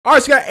All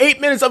right, so we got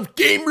 8 minutes of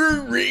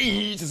gamer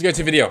reach. Let's get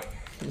to the video.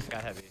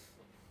 Got heavy.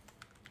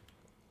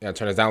 Yeah,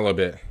 turn this down a little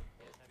bit.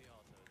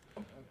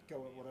 Go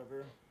with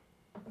whatever.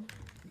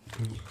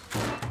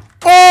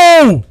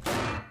 Oh!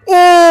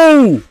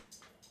 Oh!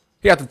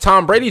 He got the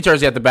Tom Brady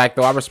jersey at the back,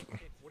 though. What are you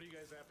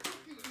guys after?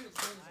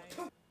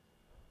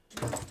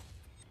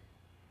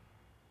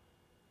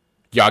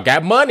 Y'all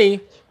got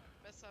money.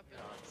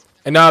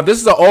 And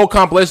this is an old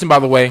compilation, by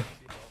the way.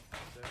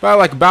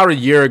 About a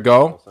year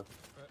ago.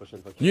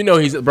 You know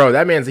he's bro.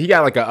 That man's he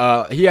got like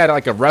a he had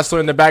like a wrestler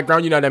in the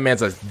background. You know that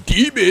man's a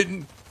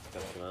demon.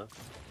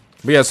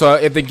 But yeah, so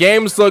if the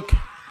games look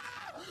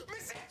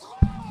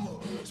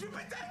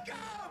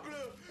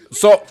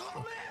so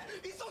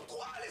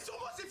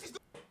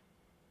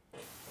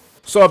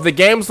if the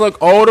games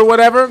look old or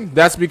whatever,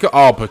 that's because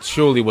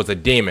Patchouli was a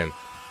demon.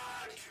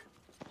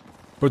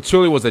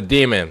 Patchouli was a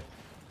demon.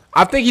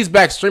 I think he's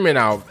back streaming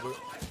now.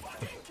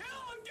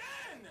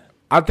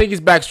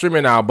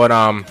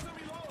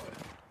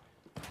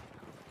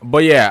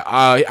 But yeah,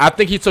 I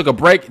think he took a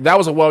break. That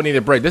was a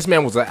well-needed break. This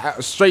man was a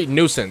straight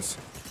nuisance.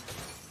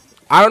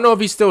 I don't know if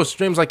he still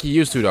streams like he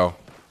used to, though.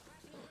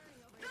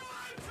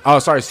 Oh,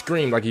 sorry,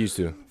 screamed like he used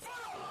to.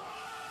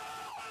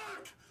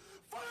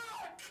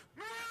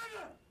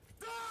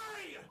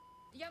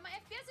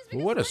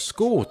 What a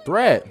school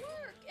threat.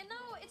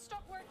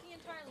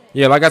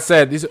 Yeah, like I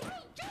said, these...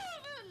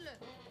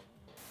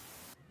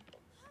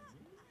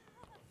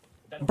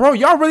 Bro,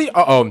 y'all really...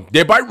 Uh-oh,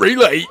 they're by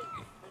relay.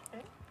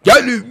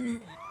 Get him.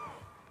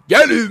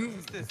 Get him.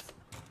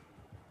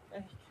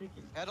 Hey,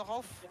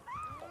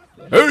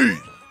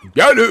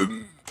 get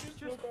him.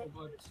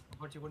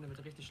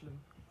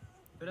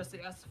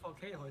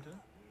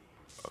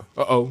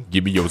 Uh-oh,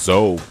 give me your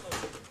soul.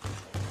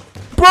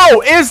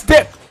 Bro, it's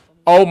dead.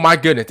 Oh my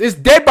goodness, it's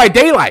Dead by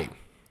Daylight.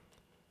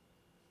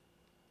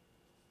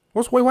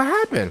 Wait, what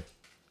happened?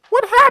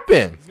 What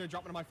happened? He's gonna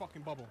drop into my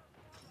fucking bubble.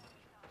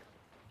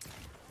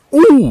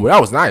 Ooh,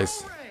 that was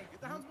nice.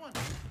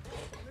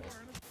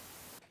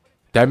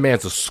 That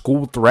man's a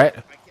school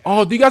threat.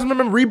 Oh, do you guys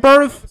remember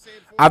Rebirth?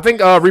 I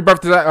think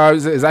Rebirth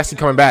is actually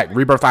coming back.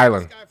 Rebirth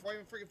Island.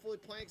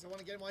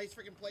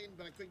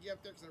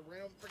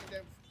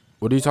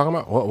 What are you talking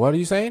about? What are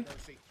you saying?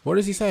 What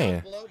is he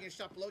saying?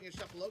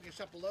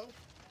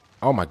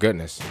 Oh my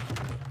goodness.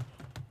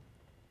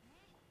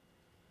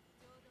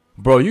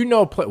 Bro, you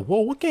know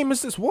whoa, what game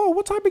is this? Whoa,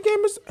 what type of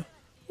game is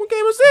what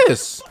game is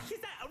this?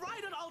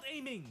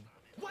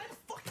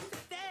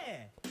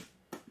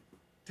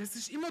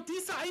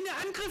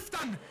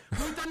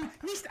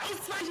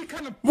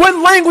 What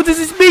language does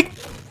he speak?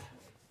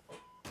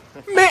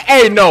 Man,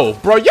 hey, no,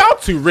 bro, y'all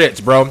too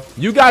rich, bro.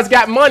 You guys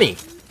got money.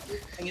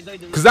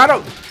 Cause I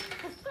don't.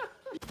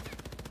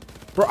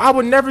 Bro, I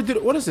would never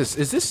do. What is this?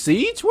 Is this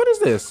Siege? What is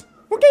this?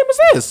 What game is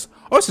this?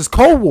 Oh, this is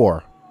Cold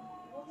War.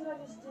 What did I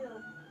just do?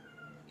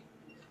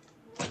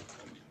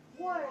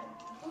 What?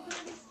 What did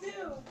I just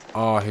do?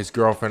 Oh, his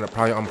girlfriend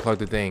probably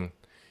unplugged the thing.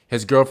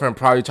 His girlfriend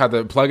probably tried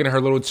to plug in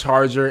her little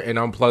charger and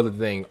unplug the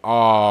thing.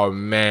 Oh,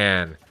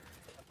 man.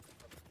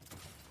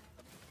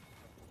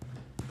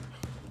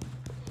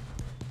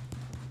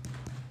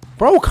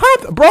 Bro,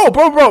 bro.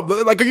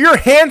 Like, are your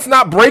hands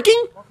not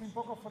breaking?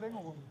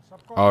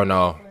 Oh,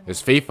 no.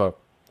 It's FIFA.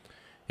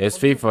 It's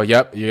FIFA.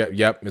 Yep.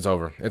 It's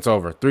over. It's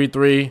over.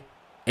 3-3.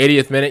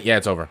 80th minute. Yeah,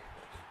 it's over.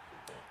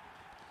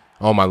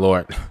 Oh, my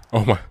Lord.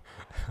 Oh, my.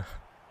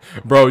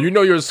 Bro, you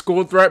know you're a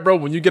school threat, bro,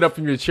 when you get up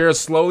from your chair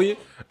slowly.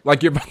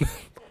 Like you're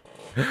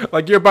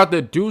about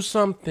to do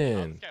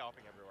something.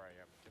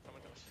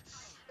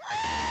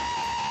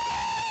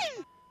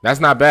 That's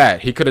not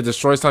bad. He could have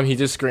destroyed something. He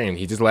just screamed.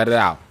 He just let it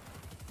out.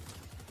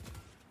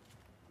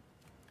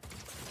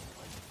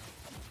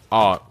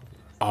 Oh,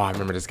 I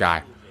remember this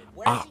guy.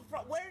 Where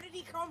did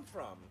he come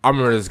from? I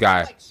remember this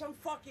guy. Like some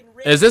fucking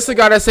Is this the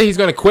guy that say he's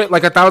gonna quit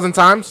like 1,000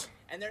 times?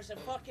 And there's a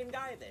fucking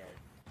guy there.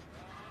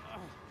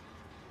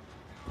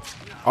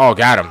 Oh,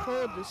 got him.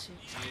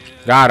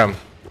 Got him.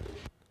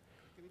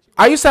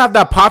 I used to have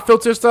that pop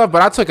filter stuff,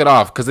 but I took it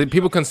off because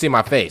people couldn't see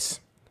my face.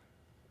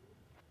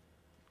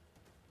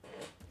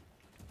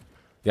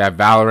 Yeah,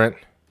 Valorant.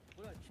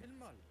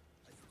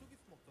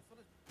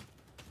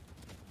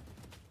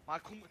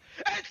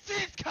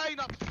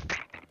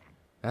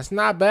 That's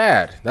not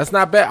bad. That's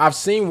not bad. I've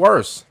seen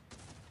worse.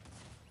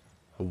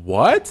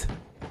 What?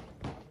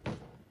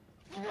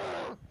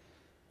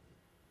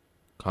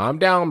 Calm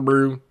down,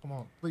 bro. Come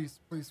on, please.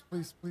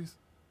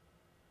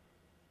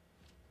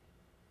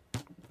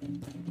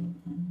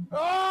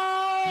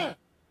 Ah!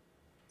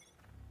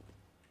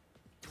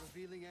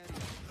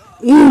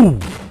 Ooh.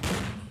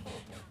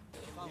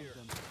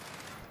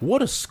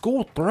 What a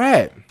school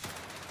threat.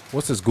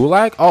 What's this,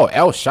 gulag? Oh,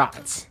 L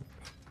shots.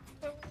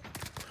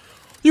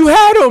 You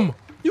had him.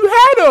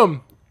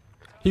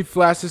 He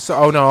flashes.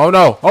 Oh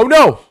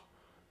no.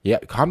 Yeah,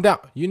 calm down.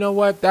 You know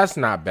what? That's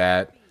not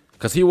bad.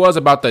 Because he was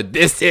about to,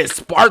 this is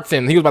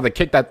Spartan. He was about to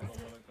kick that.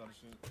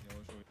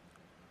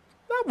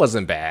 That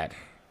wasn't bad.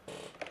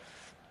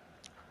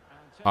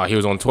 Oh, he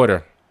was on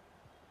Twitter.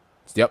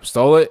 Yep,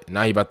 stole it.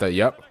 Now he about to,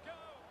 yep.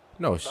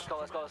 No. Let's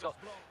go.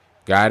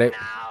 Got it.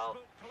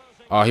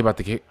 Oh, he about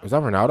to kick. Was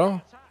that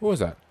Ronaldo? Who was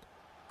that?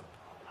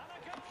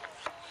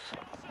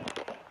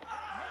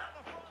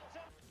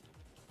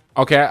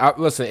 Okay,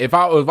 listen. If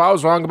I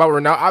was wrong about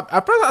Ronaldo, I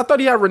thought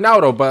he had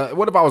Ronaldo, but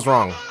what if I was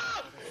wrong?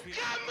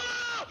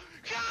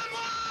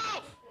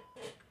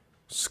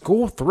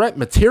 School threat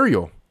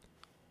material.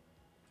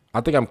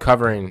 I think I'm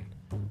covering.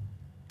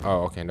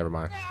 Oh, okay, never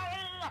mind.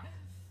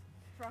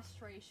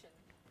 Frustration.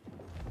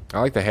 I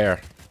like the hair.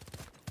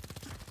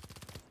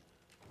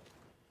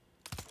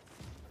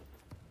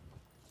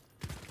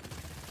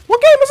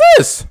 What game is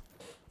this?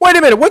 Wait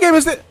a minute. What game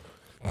is it?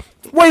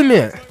 Wait a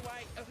minute.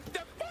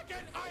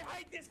 I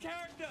hate this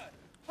character.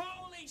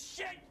 Holy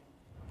shit.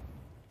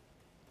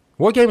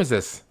 What game is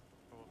this?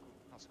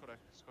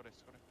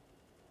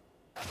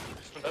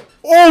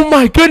 Oh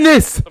my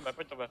goodness!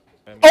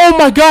 Oh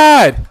my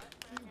god!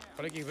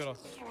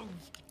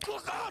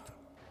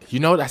 You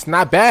know, that's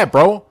not bad,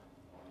 bro.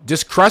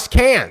 Just crush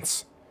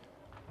cans.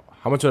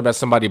 How much would I bet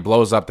somebody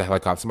blows up the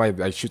helicopter? Somebody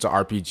like shoots an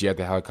RPG at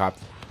the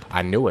helicopter.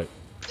 I knew it.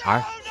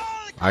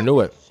 I knew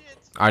it.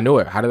 I knew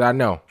it. How did I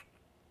know?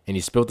 And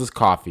he spilled his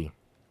coffee.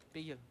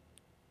 No.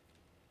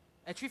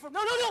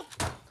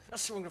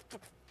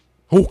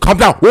 Oh, calm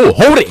down. Whoa,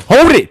 hold it.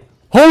 Hold it.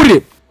 Hold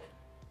it.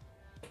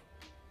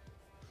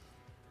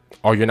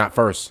 Oh, you're not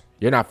first.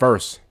 You're not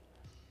first.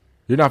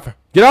 You're not first.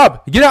 Get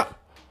up. Get up.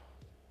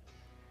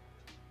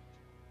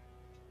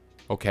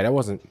 Okay, that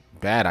wasn't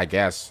bad, I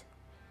guess.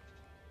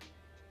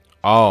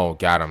 Oh,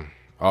 got him.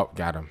 Oh,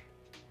 got him.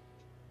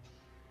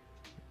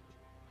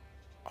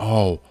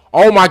 Oh.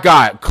 Oh, my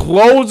God.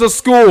 Close the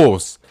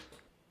schools.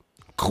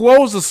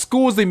 Close the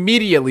schools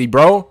immediately,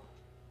 bro.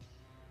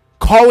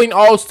 Calling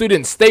all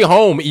students. Stay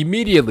home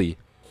immediately.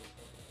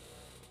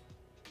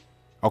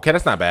 Okay,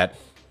 that's not bad.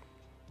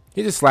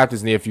 He just slapped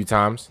his knee a few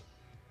times.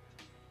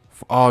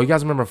 Oh, you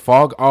guys remember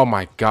Fall? Oh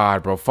my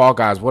god, bro. Fall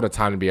Guys, what a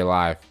time to be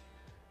alive.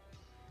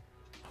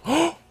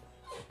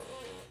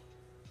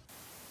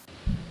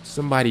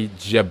 Somebody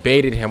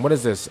jebaited him. What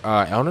is this?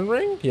 Elden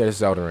Ring? Yeah, this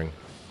is Elden Ring.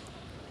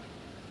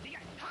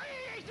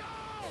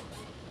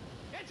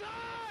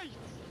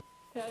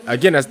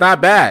 Again, that's not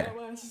bad.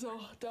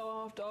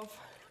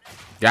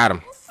 Got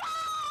him.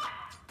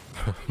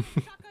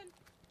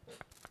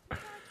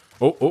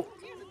 Oh.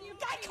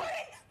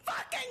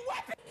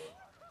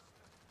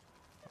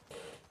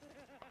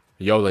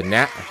 Yo,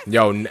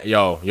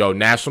 yo,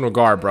 National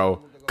Guard,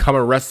 bro. Come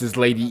arrest this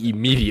lady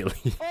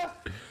immediately.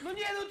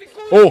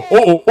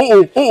 Oh.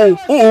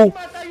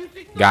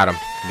 Got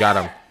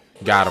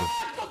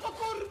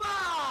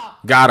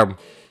him.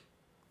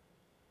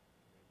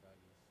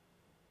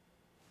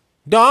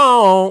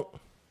 Don't.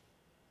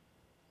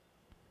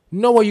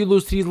 No way you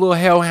lose to these little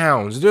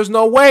hellhounds. There's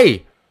no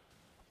way.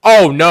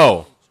 Oh,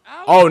 no.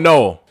 Oh,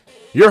 no.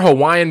 You're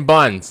Hawaiian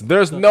buns.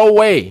 There's no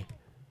way.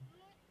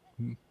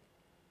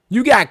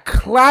 You got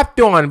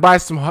clapped on by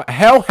some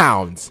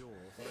hellhounds.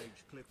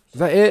 Is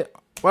that it?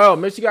 Well,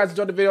 make sure you guys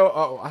enjoyed the video.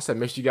 Oh, I said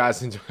make sure you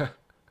guys enjoy.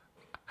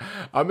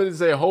 I meant to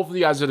say hopefully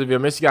you guys enjoyed the video.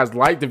 Make sure you guys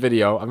liked the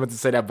video. I meant to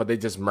say that, but they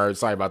just merged.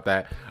 Sorry about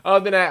that.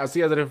 Other than that, I'll see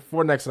you guys later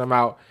for next time. I'm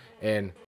out. And